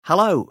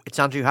Hello, it's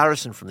Andrew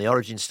Harrison from the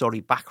Origin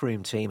Story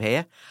Backroom team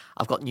here.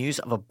 I've got news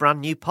of a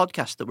brand new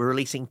podcast that we're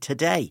releasing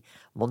today,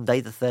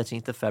 Monday the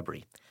 13th of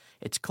February.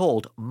 It's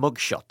called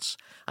Mugshots,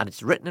 and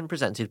it's written and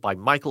presented by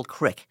Michael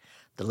Crick,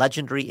 the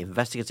legendary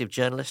investigative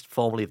journalist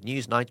formerly of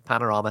Newsnight,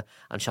 Panorama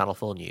and Channel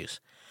 4 News.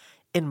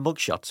 In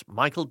Mugshots,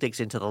 Michael digs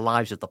into the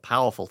lives of the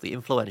powerful, the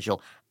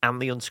influential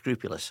and the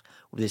unscrupulous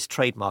with his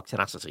trademark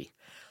tenacity.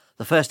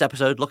 The first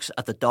episode looks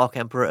at the Dark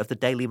Emperor of the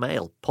Daily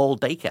Mail, Paul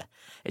Dacre.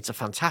 It's a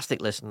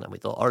fantastic listen, and we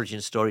thought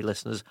Origin Story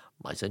listeners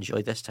might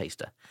enjoy this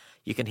taster.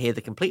 You can hear the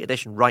complete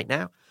edition right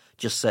now.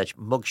 Just search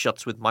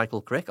Mugshots with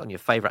Michael Crick on your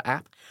favourite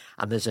app,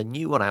 and there's a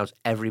new one out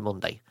every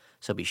Monday,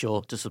 so be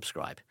sure to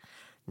subscribe.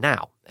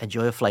 Now,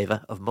 enjoy a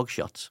flavour of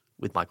Mugshots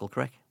with Michael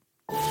Crick.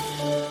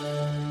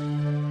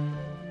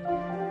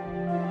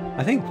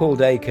 I think Paul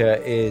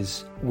Dacre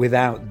is,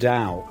 without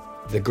doubt,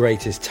 the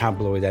greatest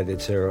tabloid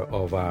editor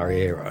of our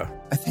era.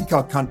 I think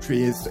our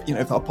country is,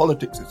 if our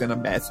politics is in a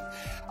mess,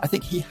 I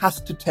think he has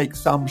to take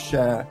some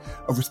share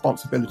of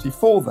responsibility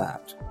for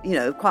that.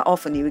 Quite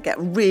often you would get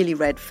really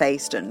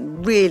red-faced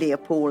and really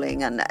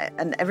appalling and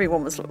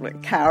everyone was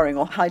like cowering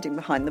or hiding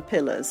behind the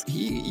pillars.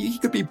 He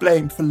could be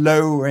blamed for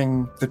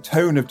lowering the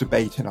tone of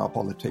debate in our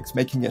politics,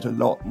 making it a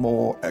lot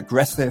more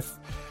aggressive,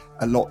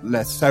 a lot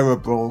less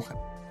cerebral.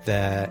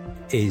 There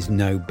is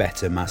no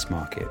better mass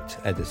market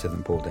editor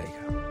than Paul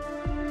Dacre.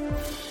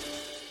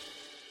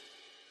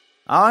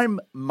 I'm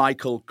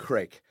Michael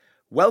Crick.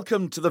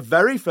 Welcome to the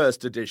very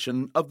first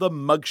edition of the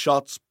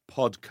Mugshots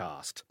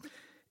podcast.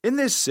 In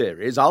this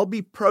series, I'll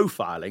be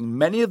profiling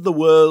many of the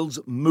world's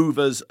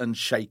movers and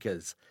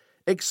shakers,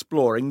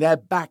 exploring their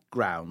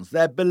backgrounds,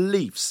 their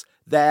beliefs,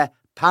 their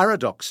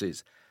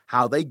paradoxes,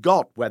 how they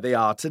got where they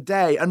are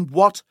today, and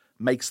what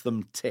makes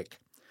them tick.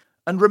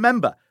 And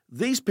remember,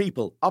 these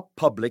people are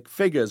public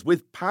figures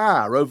with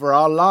power over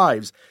our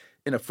lives.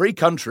 In a free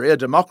country, a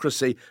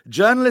democracy,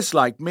 journalists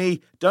like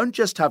me don't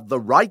just have the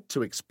right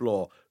to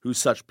explore who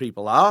such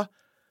people are,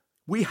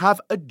 we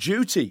have a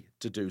duty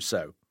to do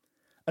so.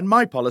 And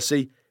my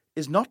policy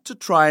is not to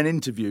try and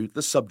interview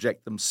the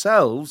subject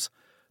themselves,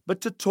 but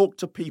to talk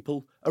to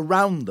people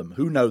around them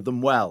who know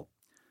them well.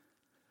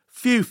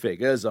 Few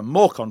figures are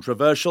more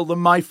controversial than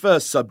my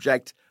first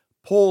subject,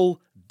 Paul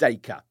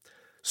Dacre,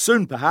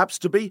 soon perhaps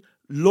to be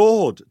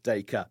Lord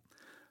Dacre.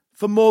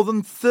 For more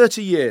than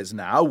 30 years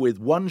now, with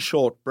one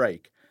short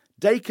break,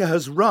 Dacre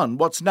has run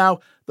what's now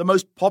the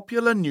most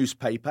popular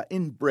newspaper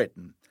in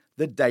Britain,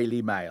 the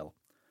Daily Mail.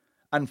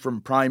 And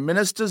from Prime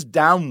Ministers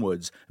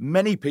downwards,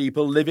 many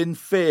people live in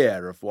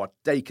fear of what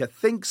Dacre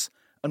thinks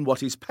and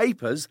what his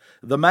papers,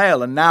 the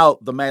Mail and now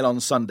the Mail on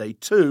Sunday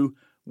too,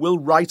 will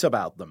write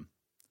about them.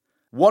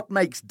 What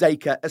makes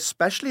Dacre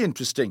especially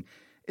interesting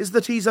is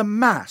that he's a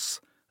mass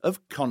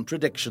of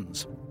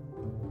contradictions.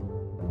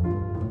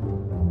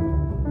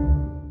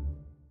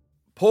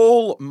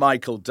 Paul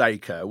Michael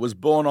Dacre was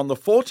born on the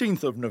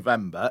 14th of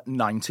November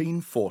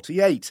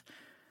 1948.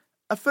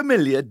 A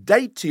familiar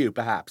date to you,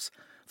 perhaps,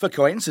 for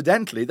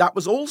coincidentally that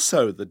was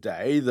also the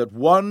day that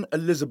one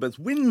Elizabeth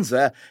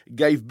Windsor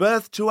gave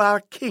birth to our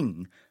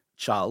King,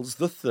 Charles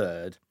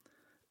III.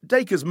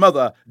 Dacre's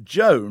mother,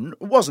 Joan,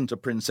 wasn't a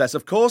princess,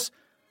 of course,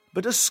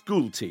 but a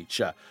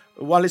schoolteacher,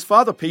 while his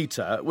father,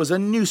 Peter, was a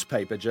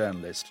newspaper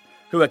journalist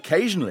who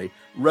occasionally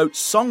wrote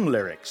song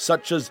lyrics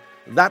such as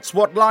 "That's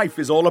What Life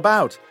Is All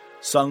About,"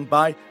 sung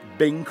by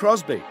Bing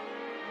Crosby.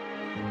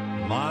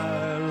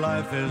 My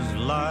life is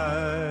like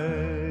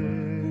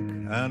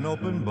an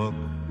open book,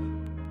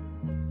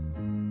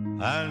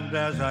 and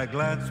as I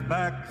glance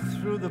back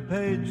through the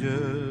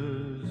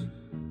pages...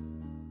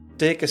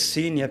 Dacre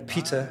Senior,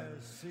 Peter,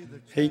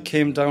 he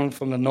came down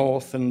from the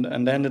north and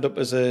ended up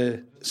as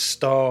a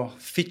star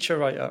feature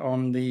writer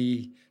on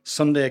the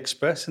Sunday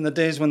Express. In the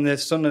days when the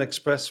Sunday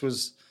Express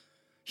was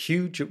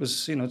huge, it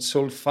was, it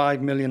sold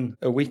 5 million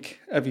a week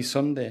every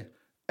Sunday.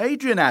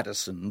 Adrian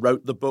Addison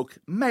wrote the book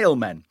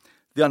Mailmen,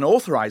 the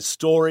unauthorised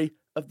story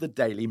of the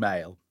Daily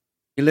Mail.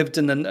 He lived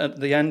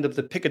at the end of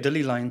the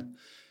Piccadilly line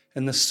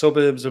in the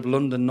suburbs of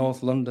London,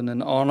 North London, in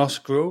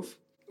Arnos Grove,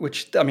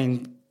 which,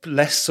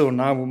 less so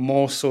now,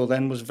 more so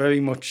then, was very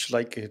much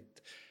like a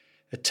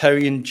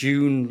Terry and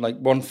June, like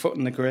one foot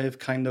in the grave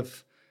kind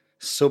of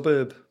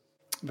suburb,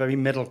 very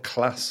middle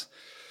class,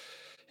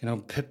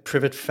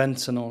 privet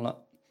fence and all that.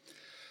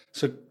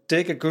 So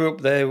Dacre grew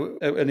up there,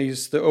 and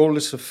he's the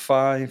oldest of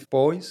 5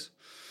 boys.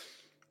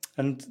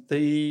 And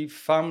the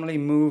family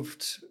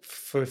moved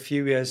for a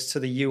few years to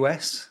the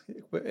US.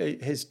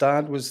 His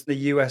dad was the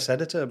US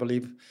editor, I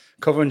believe,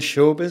 covering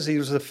showbiz. He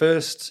was the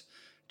first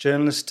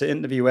journalist to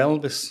interview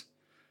Elvis,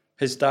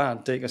 his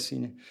dad, Dacre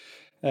Senior.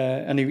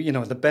 And he,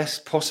 the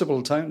best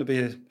possible time to be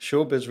a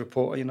showbiz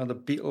reporter, the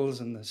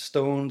Beatles and the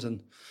Stones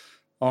and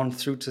on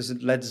through to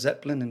Led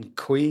Zeppelin and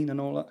Queen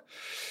and all that.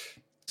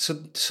 So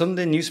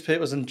Sunday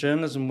newspapers and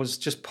journalism was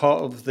just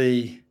part of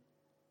the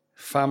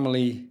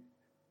family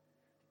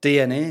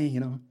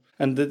DNA,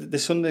 And the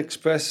Sunday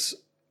Express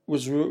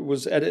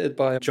was edited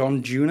by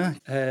John Juna,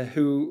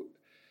 who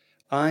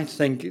I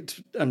think,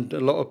 and a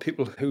lot of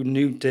people who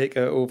knew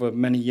Dacre over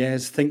many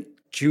years think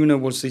Junior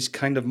was this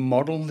kind of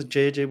model. The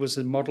JJ was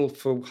a model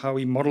for how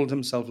he modelled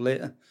himself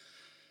later.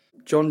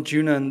 John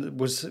Junior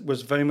was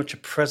very much a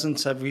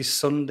presence every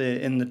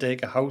Sunday in the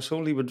Dacre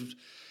household. He would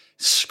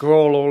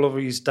scroll all over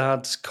his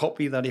dad's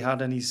copy that he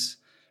had in his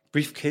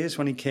briefcase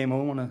when he came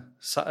home on a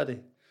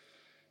Saturday.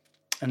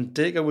 And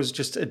Dacre was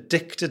just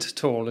addicted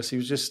to all this. He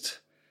was just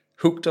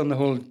hooked on the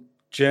whole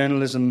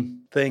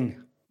journalism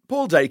thing.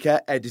 Paul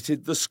Dacre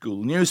edited the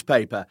school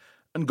newspaper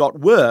and got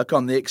work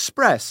on the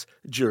Express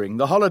during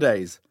the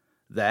holidays,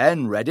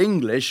 then read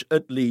English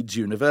at Leeds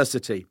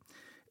University.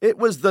 It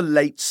was the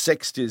late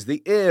 60s,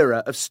 the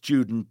era of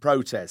student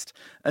protest,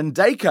 and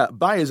Dacre,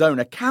 by his own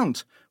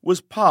account,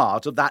 was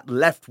part of that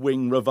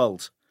left-wing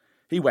revolt.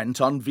 He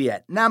went on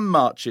Vietnam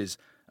marches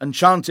and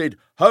chanted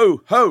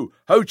 "Ho, ho,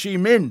 Ho Chi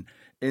Minh"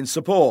 in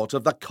support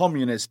of the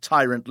communist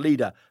tyrant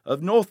leader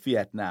of North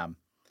Vietnam.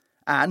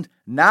 And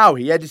now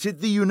he edited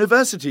the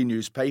university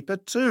newspaper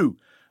too,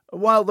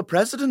 while the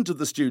president of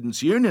the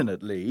Students' Union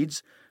at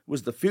Leeds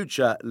was the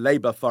future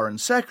Labour Foreign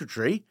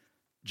Secretary,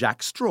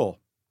 Jack Straw.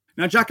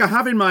 Now, Jack, I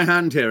have in my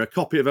hand here a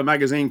copy of a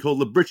magazine called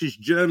the British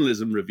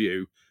Journalism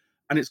Review,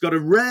 and it's got a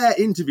rare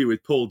interview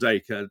with Paul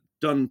Dacre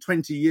done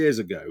 20 years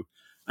ago,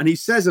 and he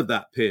says of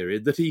that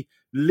period that he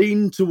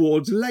leaned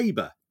towards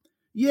Labour.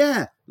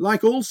 Yeah,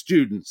 like all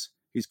students,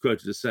 he's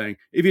quoted as saying,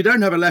 if you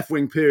don't have a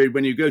left-wing period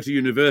when you go to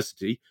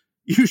university,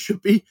 you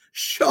should be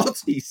shot,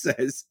 he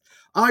says.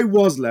 I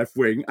was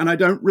left-wing, and I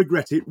don't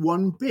regret it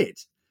one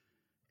bit.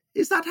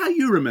 Is that how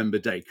you remember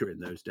Dacre in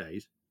those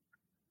days?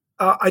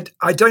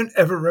 I don't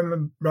ever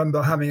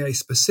remember having a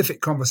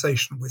specific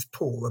conversation with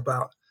Paul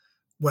about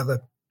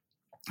whether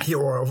he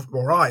or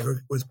I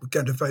was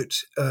going to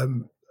vote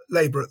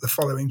Labour at the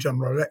following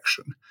general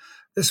election.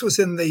 This was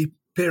in the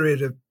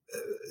period of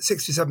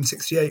 67,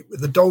 68,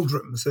 with the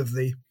doldrums of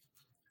the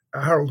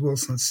Harold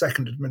Wilson's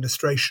second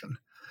administration.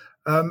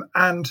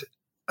 And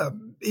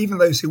even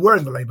those who were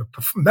in the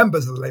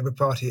members of the Labour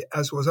Party,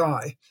 as was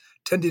I,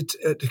 tended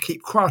to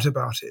keep quiet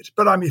about it.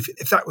 But I mean,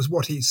 if that was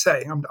what he's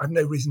saying, I have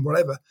no reason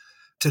whatever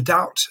to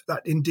doubt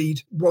that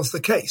indeed was the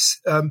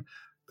case.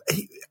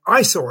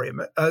 I saw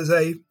him as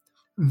a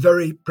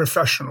very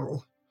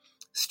professional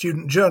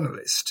student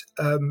journalist,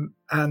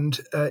 and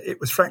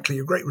it was frankly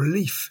a great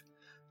relief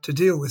to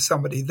deal with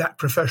somebody that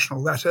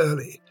professional that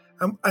early.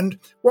 And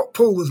what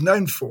Paul was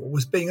known for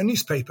was being a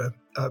newspaper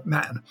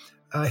man.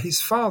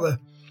 His father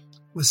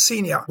was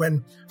senior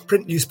when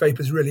print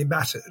newspapers really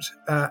mattered,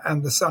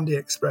 and the Sunday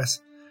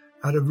Express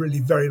had a really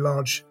very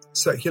large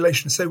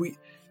circulation. So we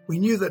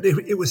knew that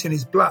it was in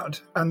his blood,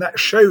 and that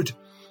showed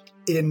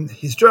in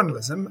his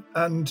journalism,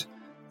 and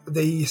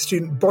the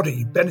student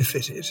body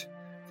benefited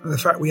from the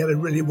fact we had a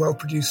really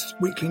well-produced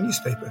weekly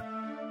newspaper.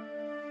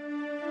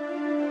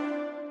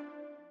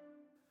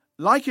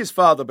 Like his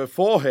father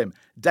before him,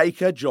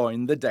 Dacre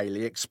joined the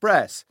Daily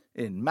Express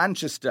in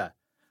Manchester,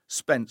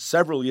 spent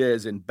several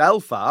years in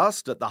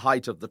Belfast at the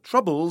height of the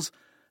Troubles,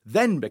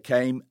 then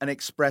became an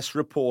Express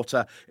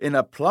reporter in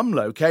a plum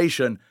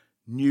location,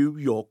 New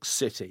York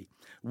City,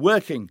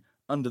 working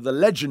under the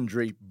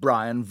legendary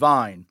Brian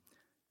Vine.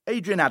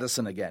 Adrian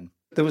Addison again.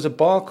 There was a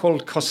bar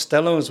called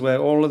Costello's where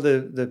all of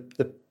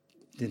the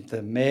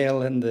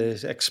Mail and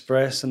the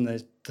Express and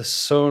the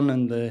Sun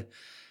and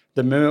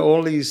the Mirror,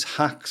 all these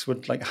hacks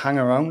would like hang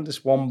around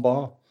this one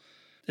bar.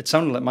 It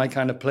sounded like my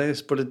kind of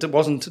place, but it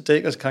wasn't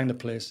Dacre's kind of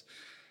place.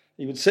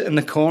 He would sit in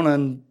the corner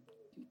and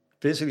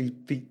basically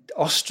be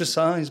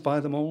ostracised by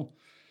them all.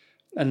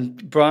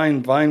 And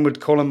Brian Vine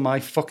would call him my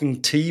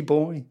fucking tea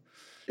boy.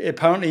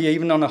 Apparently,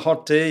 even on a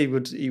hot day,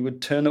 he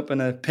would turn up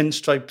in a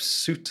pinstripe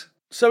suit.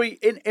 So he,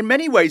 in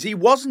many ways, he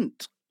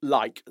wasn't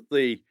like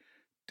the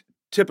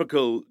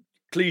typical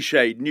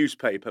cliched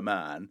newspaper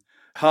man,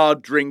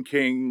 hard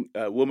drinking,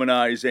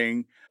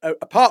 womanizing,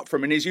 apart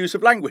from in his use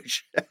of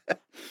language.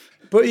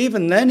 But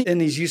even then, in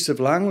his use of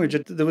language,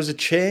 there was a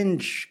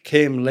change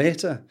came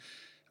later.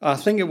 I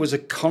think it was a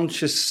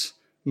conscious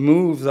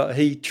move that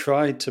he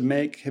tried to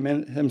make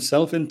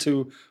himself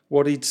into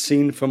what he'd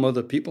seen from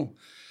other people.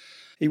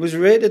 He was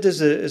rated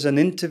as an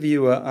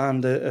interviewer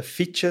and a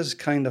features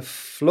kind of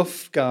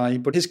fluff guy,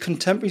 but his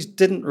contemporaries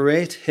didn't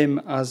rate him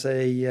as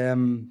a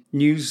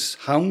news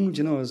hound,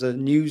 as a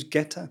news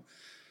getter,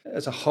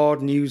 as a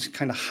hard news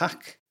kind of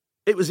hack.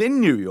 It was in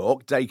New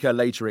York, Dacre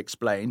later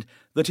explained,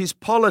 that his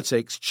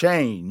politics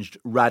changed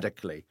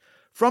radically.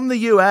 From the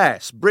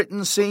US,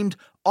 Britain seemed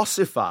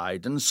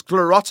ossified and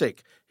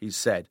sclerotic, he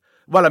said,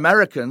 while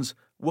Americans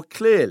were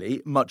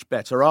clearly much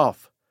better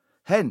off.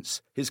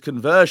 Hence his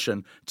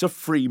conversion to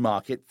free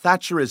market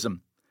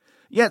Thatcherism.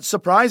 Yet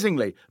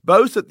surprisingly,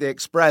 both at the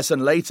Express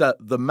and later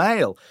the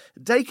Mail,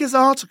 Dacre's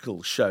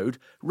articles showed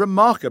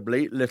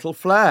remarkably little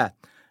flair.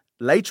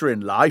 Later in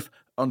life,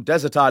 on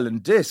Desert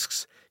Island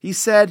Discs, he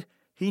said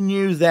he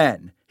knew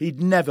then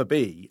he'd never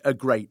be a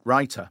great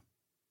writer.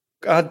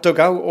 I dug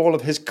out all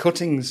of his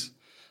cuttings.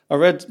 I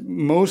read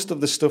most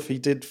of the stuff he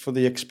did for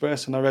the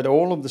Express, and I read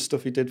all of the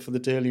stuff he did for the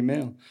Daily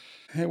Mail.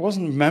 It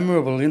wasn't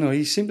memorable,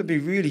 he seemed to be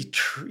really,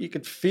 you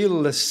could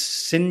feel the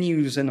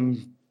sinews in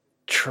him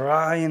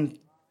trying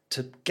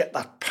to get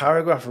that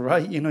paragraph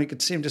right. You know, you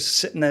could see him just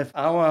sitting there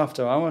hour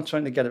after hour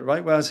trying to get it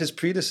right, whereas his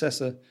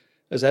predecessor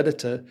as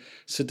editor,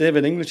 Sir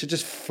David English, it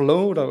just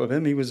flowed out of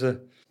him. He was a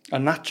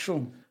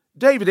natural.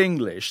 David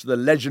English, the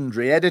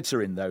legendary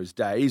editor in those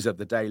days of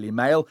the Daily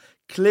Mail,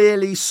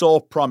 clearly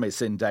saw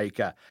promise in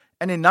Dacre,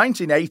 and in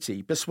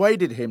 1980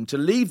 persuaded him to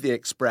leave the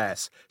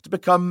Express to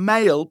become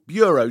Mail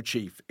bureau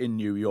chief in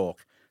New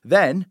York,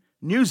 then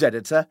news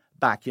editor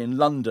back in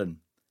London.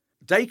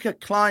 Dacre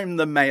climbed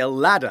the Mail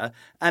ladder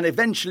and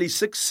eventually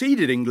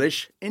succeeded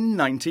English in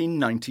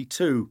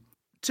 1992.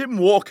 Tim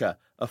Walker,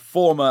 a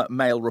former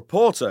Mail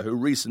reporter who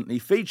recently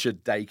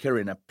featured Dacre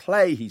in a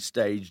play he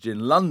staged in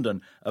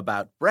London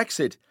about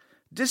Brexit,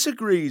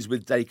 disagrees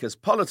with Dacre's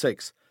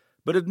politics,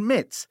 but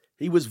admits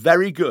he was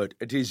very good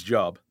at his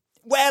job.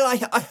 Well,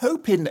 I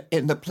hope in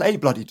the play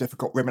Bloody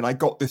Difficult Women I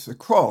got this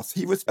across.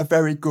 He was a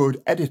very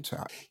good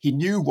editor. He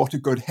knew what a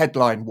good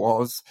headline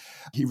was.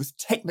 He was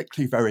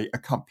technically very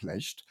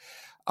accomplished.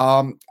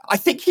 I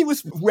think he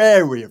was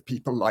wary of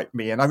people like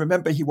me. And I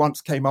remember he once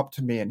came up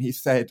to me and he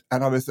said,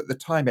 and I was at the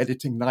time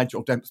editing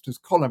Nigel Dempster's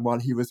column while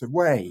he was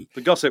away.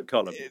 The gossip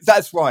column.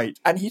 That's right.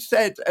 And he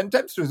said, and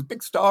Dempster was a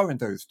big star in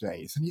those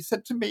days. And he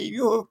said to me,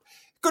 "You're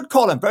good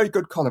column, very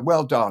good column,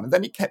 well done." And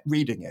then he kept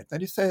reading it. Then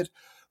he said,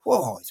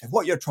 "Whoa," he said,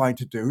 "what you're trying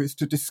to do is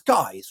to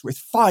disguise with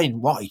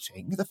fine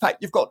writing the fact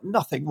you've got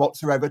nothing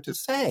whatsoever to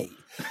say."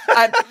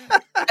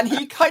 And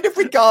he kind of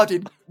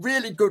regarded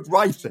really good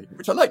writing,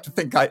 which I like to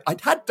think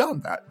I'd had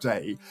done that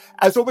day,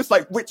 as almost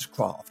like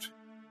witchcraft.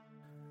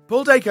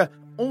 Paul Dacre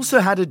also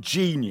had a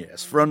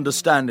genius for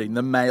understanding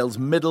the Mail's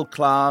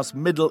middle-class,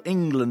 Middle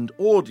England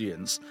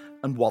audience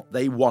and what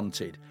they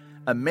wanted.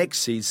 A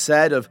mix, he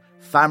said, of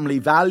family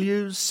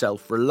values,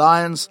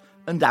 self-reliance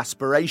and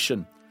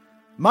aspiration.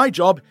 "My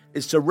job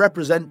is to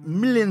represent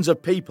millions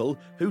of people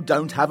who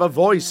don't have a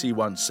voice," he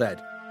once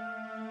said.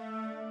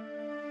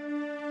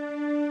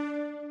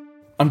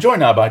 I'm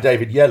joined now by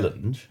David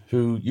Yelland,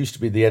 who used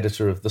to be the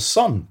editor of The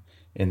Sun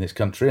in this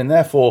country and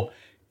therefore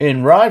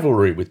in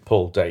rivalry with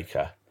Paul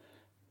Dacre.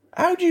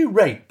 How do you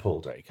rate Paul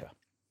Dacre?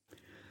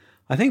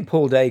 I think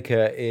Paul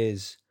Dacre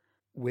is,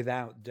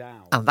 without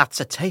doubt... And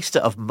that's a taster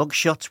of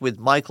Mugshots with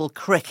Michael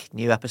Crick.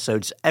 New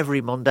episodes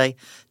every Monday.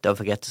 Don't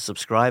forget to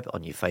subscribe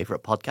on your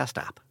favourite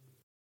podcast app.